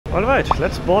Alright,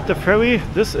 let's board the ferry.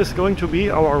 This is going to be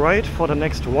our ride for the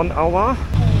next 1 hour.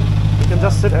 You can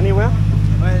just sit anywhere.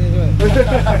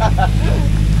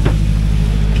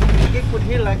 Put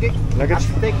here luggage. Luggage?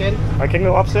 Taken. I can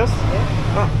go upstairs?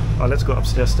 Yeah. Oh, let's go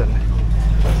upstairs then.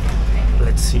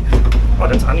 Let's see. Oh,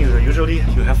 that's unusual. Usually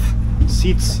you have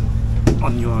seats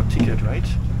on your ticket, right?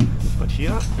 But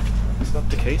here it's not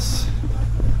the case.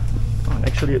 Oh, and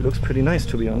actually it looks pretty nice,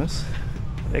 to be honest.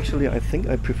 Actually, I think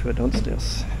I prefer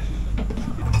downstairs.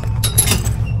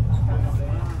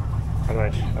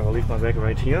 Alright, I will leave my bag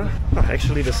right here. Oh,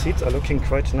 actually the seats are looking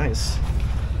quite nice.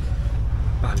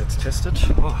 Let's test it.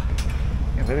 Oh,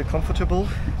 yeah, very comfortable.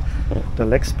 The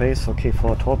leg space, okay,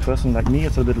 for a tall person like me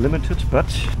it's a bit limited, but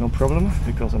no problem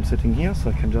because I'm sitting here,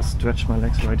 so I can just stretch my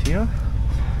legs right here.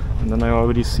 And then I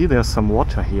already see there's some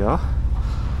water here,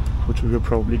 which we will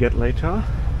probably get later.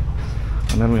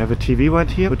 And then we have a TV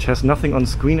right here, which has nothing on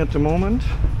screen at the moment.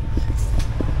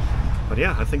 But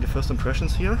yeah, I think the first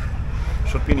impressions here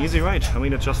should be an easy ride. I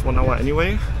mean, it's just 1 hour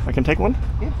anyway. I can take one?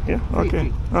 Yeah. Yeah, Free, okay.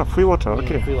 free. Ah, free water,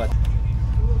 okay. Yeah, free water.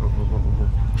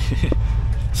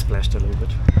 Splashed a little bit.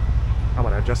 Oh,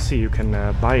 but I just see you can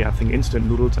buy, I think, instant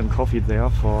noodles and coffee there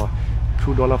for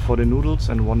 $2 for the noodles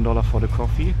and $1 for the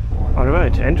coffee.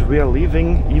 Alright, and we are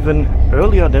leaving even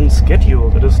earlier than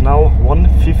scheduled. It is now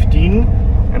 1:15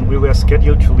 and we were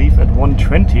scheduled to leave at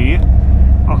 1:20.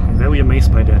 Oh, I'm very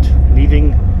amazed by that.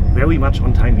 Leaving very much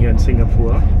on time here in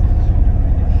Singapore.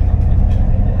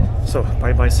 So,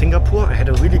 bye-bye Singapore. I had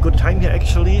a really good time here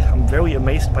actually. I'm very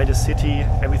amazed by the city.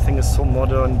 Everything is so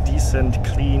modern, decent,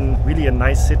 clean. Really a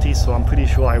nice city, so I'm pretty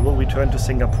sure I will return to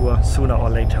Singapore sooner or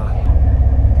later.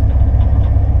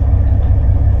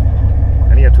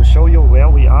 And here to show you where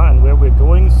we are and where we're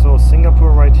going. So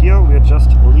Singapore right here, we're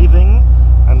just leaving.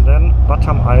 And then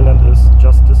Batam Island is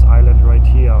just this island right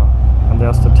here. And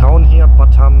there's the town here,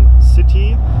 Batam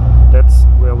City. That's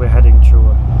where we're heading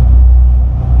to.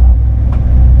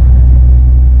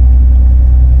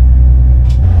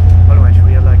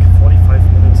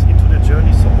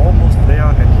 Journey, so almost there,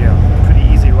 and yeah, pretty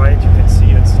easy ride. You can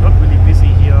see it's not really busy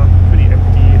here, pretty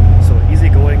empty, so easy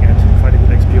going and quite a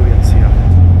good experience here.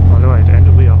 Alright,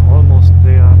 and we are almost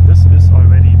there. This is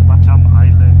already Batam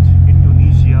Island,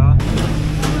 Indonesia.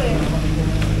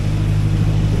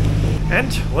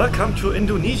 And welcome to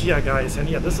Indonesia, guys. And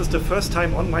yeah, this is the first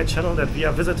time on my channel that we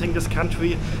are visiting this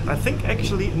country. I think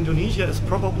actually Indonesia is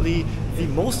probably the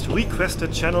most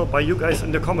requested channel by you guys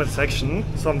in the comment section.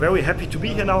 So I'm very happy to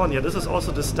be here now, and yeah, this is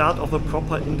also the start of a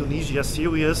proper Indonesia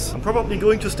series. I'm probably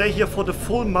going to stay here for the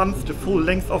full month, the full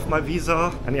length of my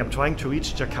visa. And yeah, I'm trying to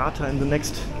reach Jakarta in the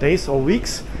next days or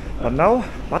weeks. But now,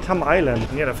 Batam Island.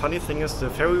 And yeah, the funny thing is the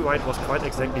ferry ride was quite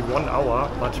exactly 1 hour,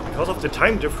 but because of the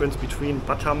time difference between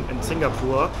Batam and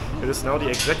Singapore, it is now the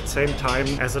exact same time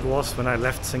as it was when I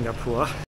left Singapore.